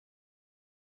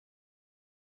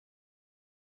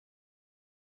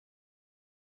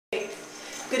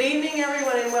Good evening,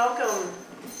 everyone, and welcome.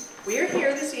 We are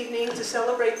here this evening to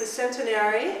celebrate the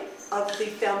centenary of the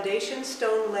foundation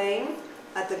stone laying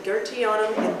at the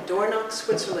Goetheanum in Dornach,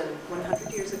 Switzerland,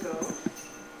 100 years ago,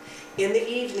 in the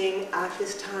evening at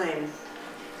this time.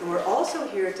 And we're also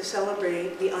here to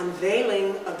celebrate the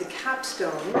unveiling of the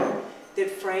capstone that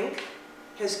Frank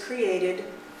has created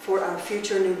for our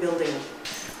future new building.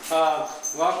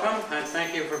 Welcome, and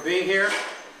thank you for being here.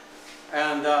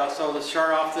 And so to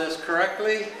start off this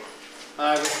correctly,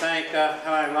 I would thank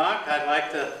I'd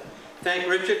like to thank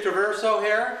Richard Traverso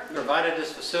here, who provided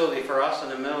this facility for us in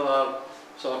the middle of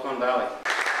Silicon Valley.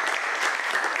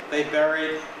 They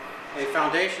buried a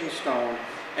foundation stone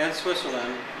in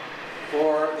Switzerland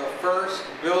for the first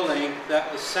building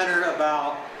that was centered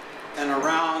about and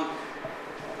around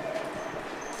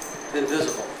the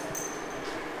invisible.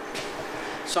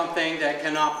 Something that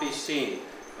cannot be seen,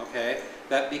 okay?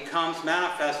 That becomes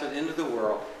manifested into the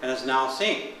world and is now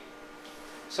seen.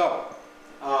 So,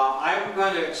 I'm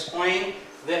going to explain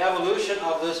the evolution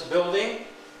of this building,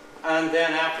 and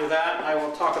then after that I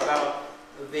will talk about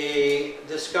the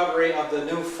discovery of the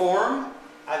new form,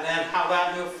 and then how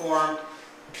that new form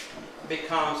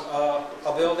becomes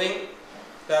a building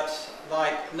that's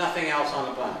like nothing else on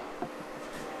the planet.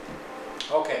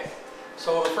 Okay,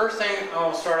 so the first thing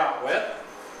I'll start out with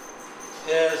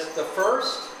is the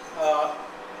first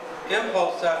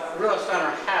impulse that Rudolf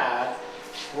Steiner had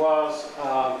was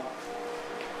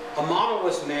a model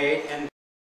was made, and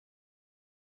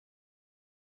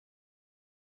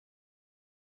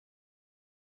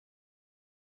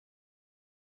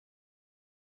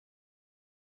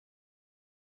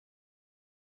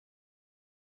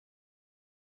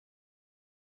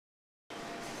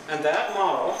that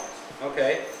model,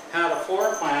 okay, had a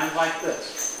floor plan like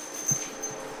this.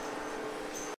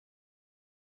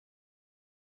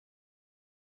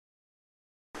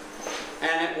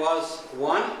 And it was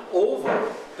one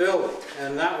oval building,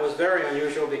 and that was very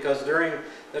unusual because during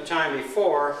the time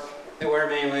before they were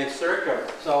mainly circular.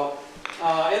 So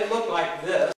it looked like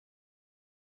this.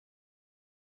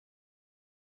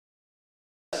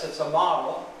 It's a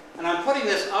model, and I'm putting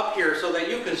this up here so that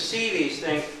you can see these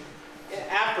things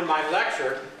after my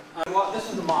lecture. Well, this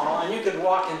is the model, and you could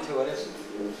walk into it. It's,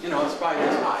 you know, it's probably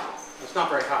this high. It's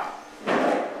not very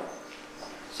high.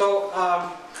 So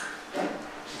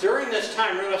during this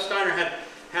time, Rudolf Steiner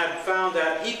had found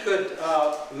that he could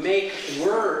make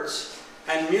words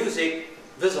and music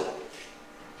visible.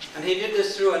 And he did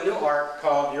this through a new art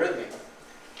called eurythmy.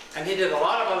 And he did a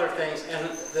lot of other things,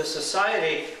 and the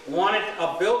society wanted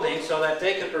a building so that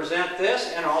they could present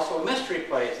this and also mystery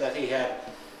plays that he had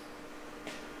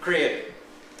created.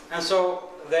 And so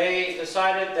they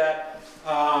decided that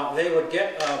they would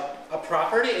get a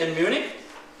property in Munich,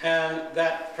 and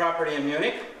that property in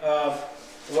Munich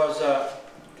was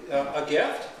a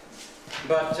gift,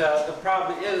 but the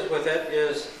problem is with it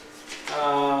is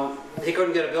he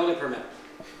couldn't get a building permit.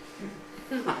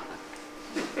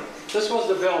 This was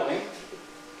the building.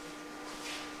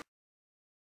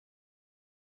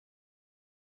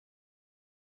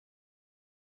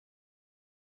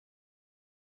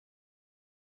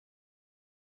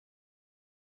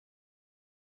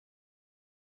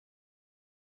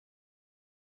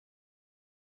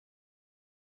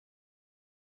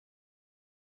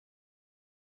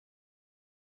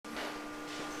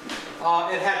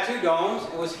 It had two domes.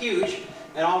 It was huge,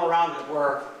 and all around it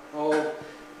were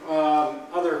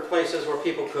other places where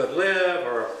people could live,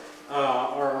 or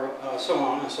so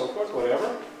on and so forth,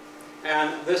 whatever.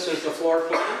 And this is the floor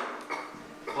plan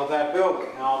of that building.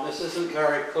 Now, this isn't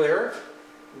very clear,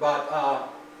 but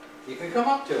you can come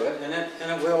up to it,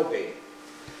 and it will be.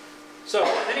 So,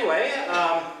 anyway,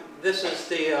 this is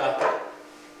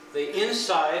the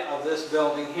inside of this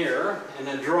building here in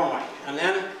a drawing. And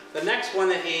then the next one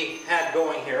that he had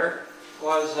going here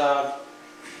was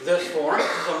this form. This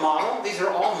is a model. These are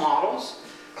all models.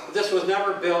 This was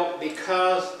never built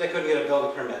because they couldn't get a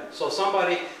building permit. So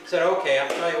somebody said, okay, I'll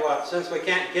tell you what, since we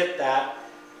can't get that,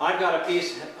 I've got a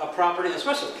piece of property in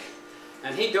Switzerland.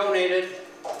 And he donated,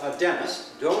 a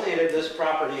dentist, donated this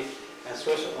property in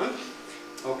Switzerland,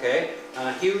 okay,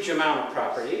 a huge amount of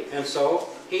property. And so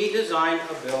he designed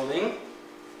a building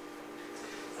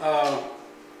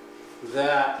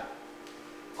that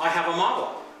I have a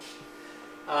model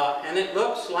of. And it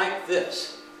looks like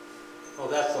this. Well,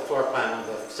 that's the floor plan of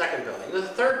the second building. The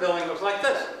third building looks like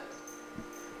this.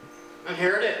 And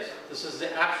here it is. This is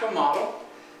the actual model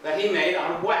that he made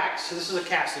out of wax. This is a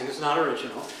casting. It's not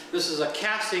original. This is a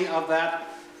casting of that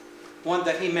one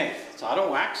that he made. It's out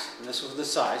of wax, and this was the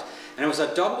size. And it was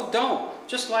a double dome,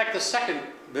 just like the second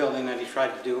building that he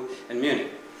tried to do in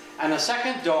Munich. And the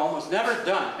second dome was never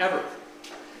done, ever.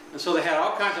 And so they had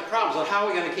all kinds of problems on how are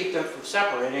we going to keep them from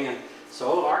separating. And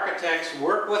so architects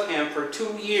worked with him for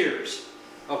 2 years,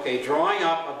 okay, drawing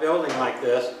up a building like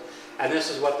this. And this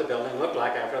is what the building looked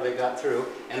like after they got through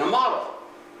in a model.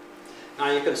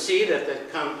 Now you can see that they've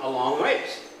come a long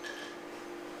ways.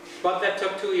 But that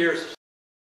took 2 years.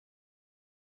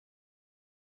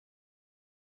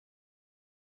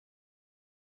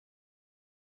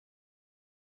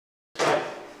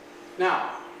 Now,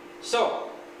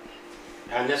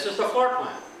 and this is the floor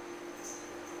plan.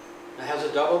 It has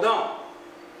a double dome.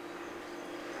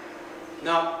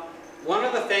 Now, one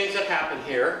of the things that happened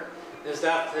here is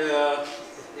that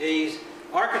these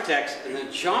architects and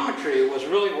the geometry was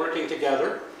really working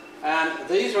together. And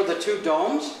these are the two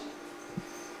domes.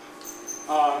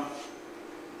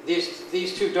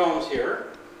 These two domes here,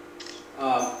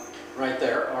 right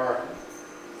there, are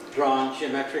drawn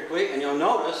geometrically. And you'll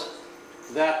notice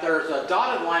that there's a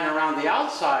dotted line around the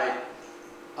outside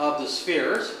of the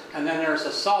spheres, and then there's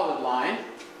a solid line,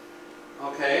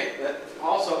 okay, that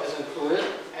also is included.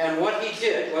 And what he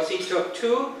did was he took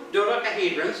two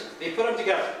dodecahedrons, he put them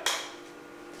together.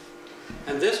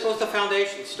 And this was the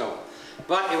foundation stone,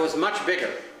 but it was much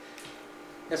bigger.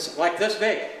 It's like this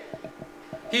big,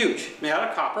 huge, made out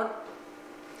of copper.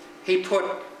 He put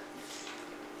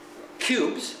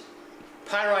cubes,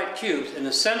 pyrite cubes, in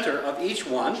the center of each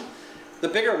one. The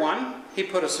bigger one, he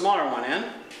put a smaller one in,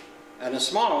 and the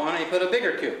smaller one, he put a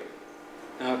bigger cube.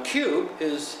 Now, a cube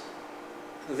is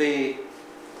the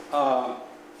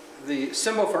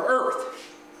symbol for earth.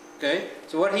 Okay,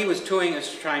 so what he was doing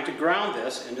is trying to ground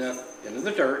this into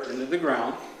the dirt, into the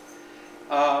ground,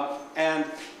 and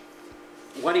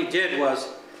what he did was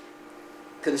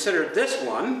consider this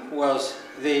one was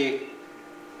the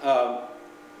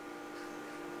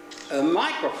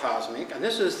microcosmic, and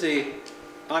this is the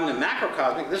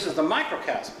macrocosmic, this is the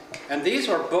microcosmic. And these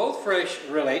are both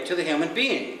relate to the human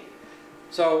being.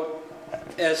 So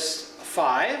it's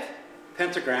 5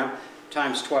 pentagram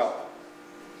times 12.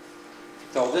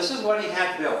 So this is what he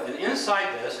had built. And inside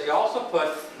this, he also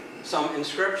put some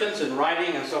inscriptions and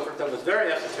writing and so forth that was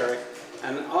very esoteric.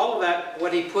 And all of that,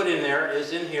 what he put in there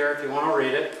is in here if you want to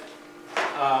read it.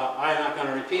 I'm not going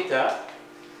to repeat that,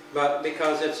 but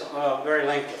because it's very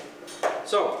lengthy.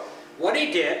 So what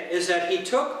he did is that he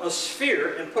took a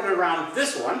sphere and put it around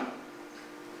this one,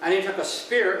 and he took a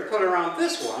sphere and put it around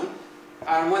this one,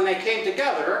 and when they came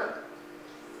together,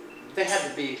 they had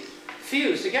to be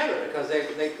fused together because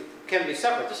they can be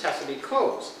separate. This has to be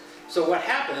closed. So what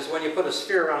happens when you put a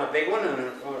sphere around a big one and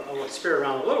a sphere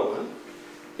around a little one,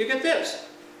 you get this.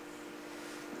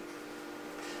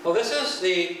 Well, this is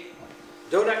the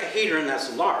dodecahedron that's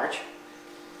large,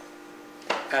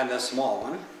 and the small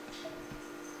one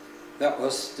that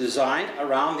was designed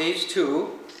around these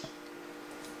two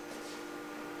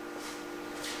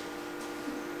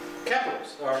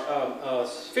capitals, or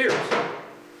spheres.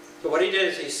 So what he did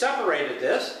is he separated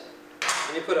this,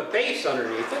 and he put a base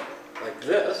underneath it, like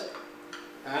this,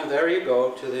 and there you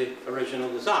go to the original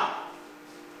design.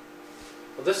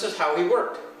 Well, this is how he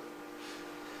worked.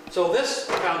 So this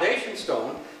foundation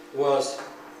stone was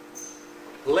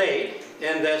laid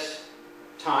in this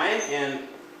time in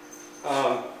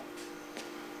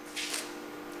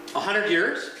 100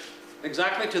 years,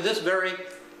 exactly to this very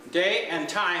day and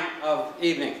time of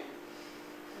evening.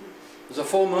 It was a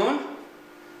full moon,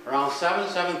 around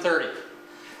 7:30.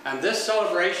 And this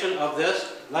celebration of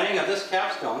this, laying of this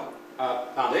capstone,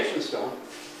 foundation stone,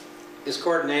 is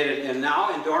coordinated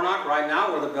now in Dornoch, right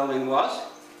now where the building was,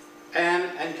 and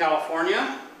in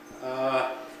California,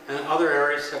 and other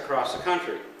areas across the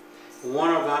country.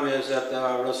 One of them is at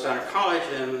the Rossteiner College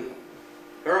in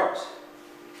Barrows.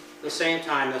 The same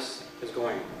time this is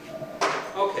going.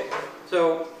 Okay,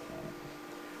 so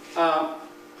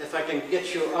if I can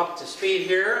get you up to speed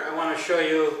here, I want to show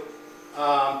you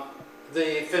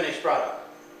the finished product.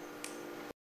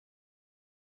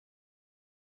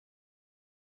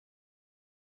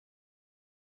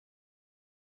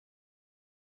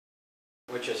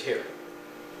 Which is here.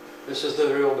 This is the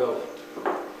real building.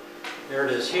 There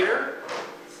it is here.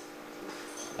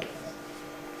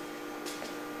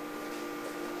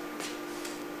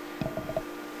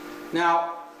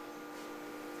 Now,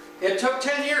 it took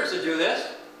 10 years to do this,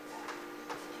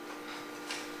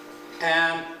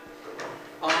 and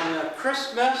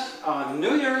on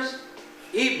New Year's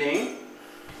evening,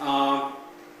 10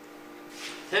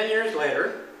 years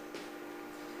later,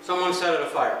 someone set it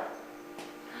afire.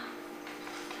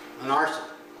 An arson.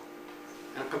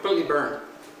 And it completely burned.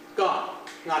 Gone.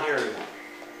 Not here anymore.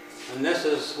 And this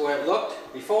is the way it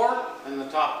looked before, and the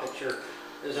top picture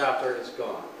is after it's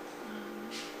gone.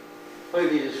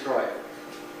 completely destroyed.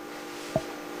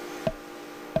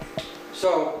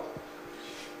 So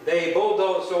they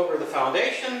bulldozed over the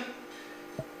foundation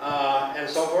and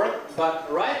so forth,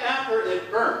 but right after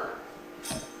it burned,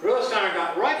 Steiner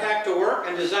got right back to work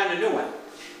and designed a new one.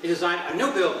 He designed a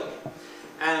new building.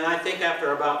 And I think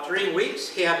after about 3 weeks,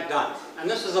 he had it done. And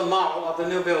this is a model of the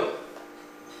new building.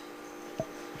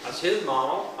 That's his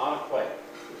model on a plate.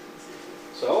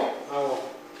 So I will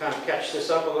kind of catch this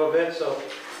up a little bit. So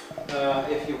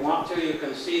if you want to, you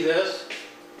can see this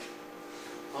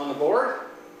on the board.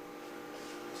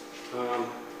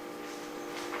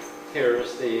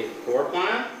 Here's the floor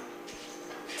plan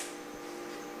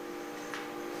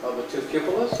of the two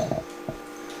cupolas.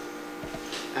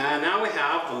 And now we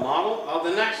have a model of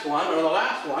the next one, or the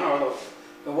last one, or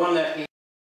the one that he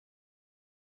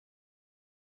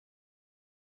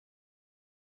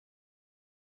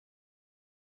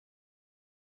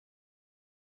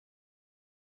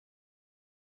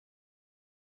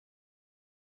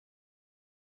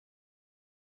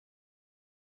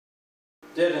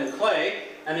did in clay,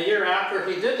 and a year after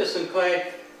he did this in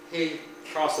clay, he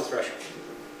crossed the threshold.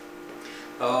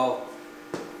 Oh.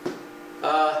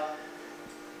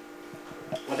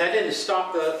 But that didn't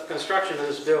stop the construction of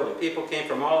this building. People came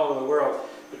from all over the world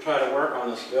to try to work on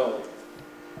this building.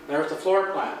 There's the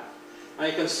floor plan. Now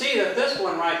you can see that this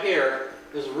one right here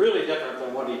is really different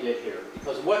than what he did here.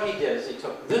 Because what he did is he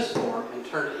took this form and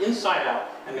turned it inside out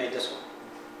and made this one.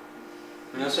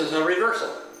 And this is a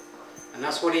reversal. And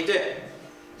that's what he did.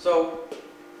 So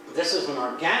this is an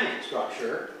organic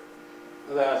structure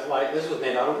that's like, this was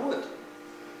made out of wood.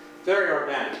 Very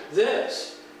organic.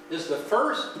 This is the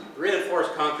first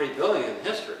reinforced concrete building in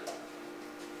history.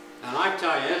 And I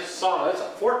tell you, it's solid, it's a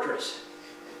fortress.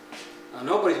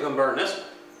 Nobody's going to burn this one.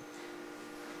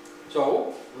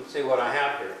 So, let's see what I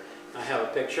have here. I have a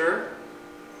picture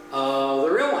of the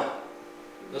real one.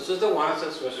 This is the one that's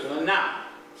in Switzerland now.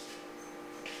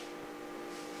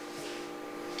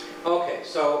 Okay,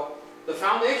 so the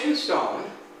foundation stone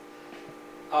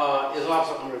is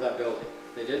also under that building.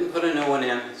 They didn't put a new one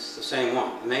in, it's the same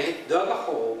one. And they dug a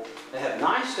hole, they had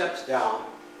 9 steps down,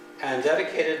 and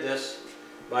dedicated this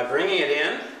by bringing it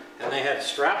in, and they had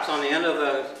straps on the end of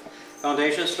the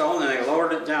foundation stone, and they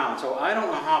lowered it down. So I don't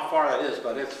know how far that is,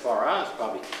 but it's far out. It's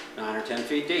probably 9 or 10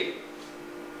 feet deep.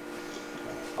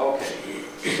 Okay,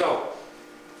 so,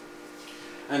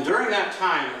 and during that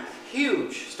time, a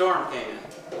huge storm came in.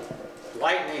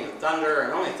 Lightning and thunder,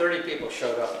 and only 30 people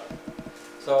showed up.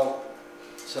 So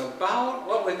it's about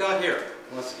what we got here.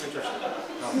 What's interesting.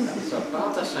 Okay, it's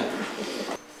about the same.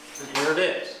 And here it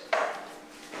is.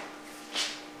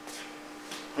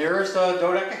 Here's the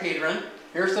dodecahedron.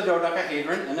 Here's the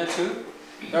dodecahedron in the two.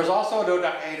 There's also a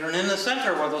dodecahedron in the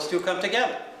center where those two come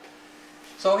together.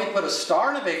 So he put a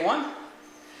star in the big one,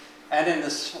 and in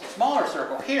this smaller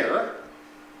circle here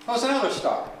was another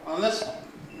star. Well, this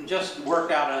just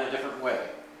worked out in a different way.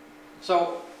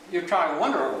 So you try to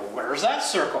wonder, well, where's that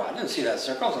circle? I didn't see that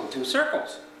circle. It's in 2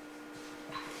 circles.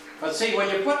 But see, when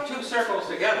you put 2 circles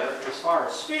together, as far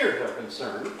as spheres are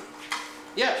concerned,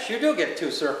 yes, you do get 2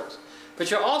 circles.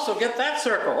 But you also get that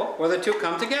circle where the 2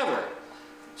 come together.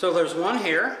 So there's one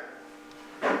here,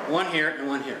 and one here.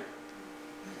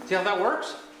 See how that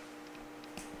works?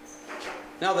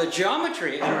 Now the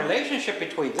geometry and relationship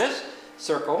between this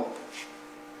circle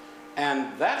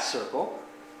and that circle,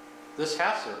 this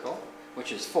half circle,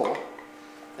 which is full,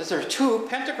 is there are 2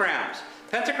 pentagrams.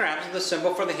 Pentagrams are the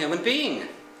symbol for the human being,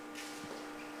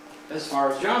 as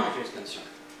far as geometry is concerned.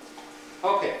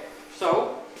 Okay,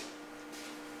 so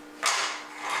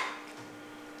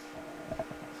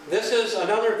this is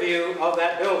another view of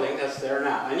that building that's there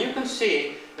now. And you can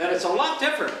see that it's a lot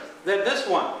different than this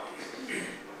one.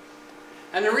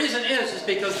 And the reason is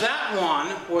because that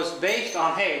one was based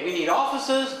on, hey, we need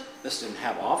offices. This didn't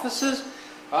have offices.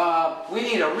 We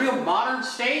need a real modern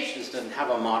stage. This didn't have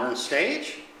a modern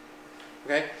stage.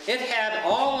 Okay? It had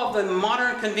all of the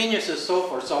modern conveniences, so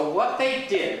forth. So what they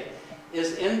did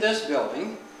is in this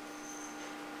building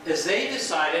is they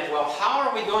decided, well, how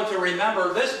are we going to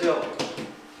remember this building?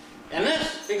 And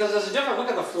this, because it's a different look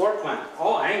at the floor plan.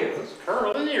 All angular, it's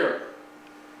curvilinear.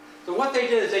 So what they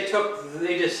did is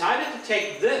they decided to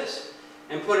take this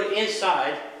and put it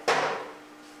inside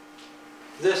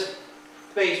this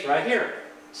space right here.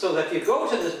 So that if you go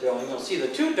to this building, you'll see the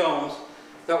 2 domes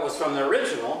that was from the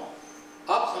original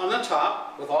up on the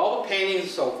top with all the paintings and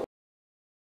so forth.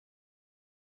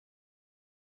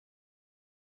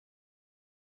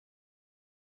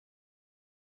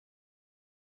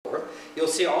 You'll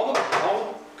see all the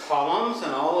columns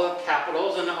and all the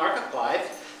capitals and the archetypes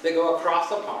that go across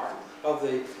the part of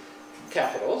the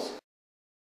capitals.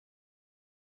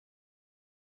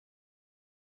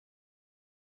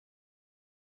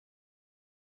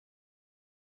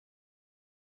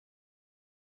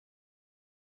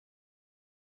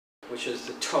 which is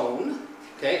the tone,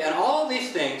 okay? And all of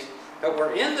these things that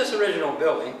were in this original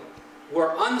building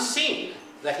were unseen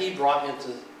that he brought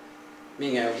into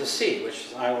being able to see,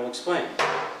 which I will explain.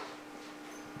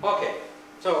 Okay,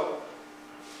 so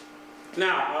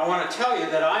now I want to tell you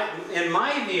that in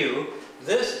my view,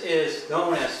 this is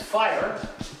known as fire,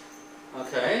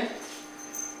 okay?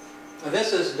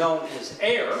 This is known as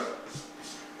air.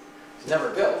 It's never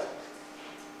built.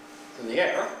 It's in the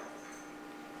air.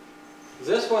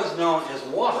 This one's known as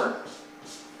water.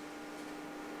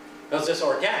 This is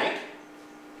organic.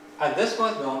 And this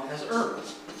one's known as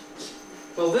earth.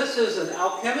 So this is an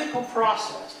alchemical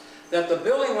process that the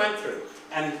building went through.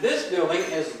 And this building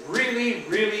is really,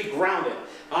 really grounded.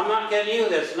 I'm not kidding you,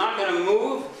 it's not going to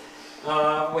move.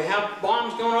 We have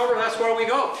bombs going over, that's where we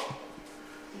go.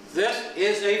 This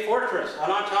is a fortress. I'm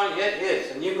not telling you, it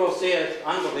is. And you go see it, it's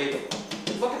unbelievable.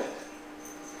 Look at it.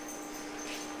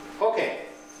 Okay,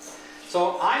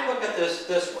 so I look at this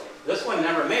way. This one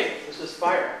never made it. This is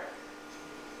fire.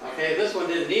 Okay, this one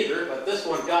didn't either, but this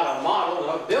one got a model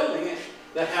of building it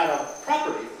that had a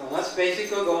property. So let's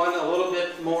basically go in a little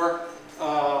bit more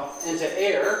into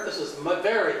air. This is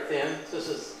very thin. This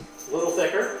is a little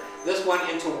thicker. This one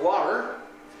into water.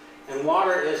 And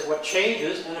water is what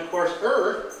changes. And of course,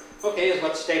 earth, okay, is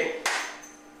what's stable.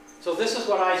 So this is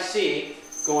what I see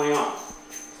going on.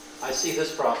 I see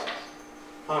this process.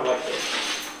 Kind of like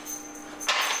this.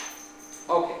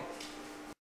 Okay.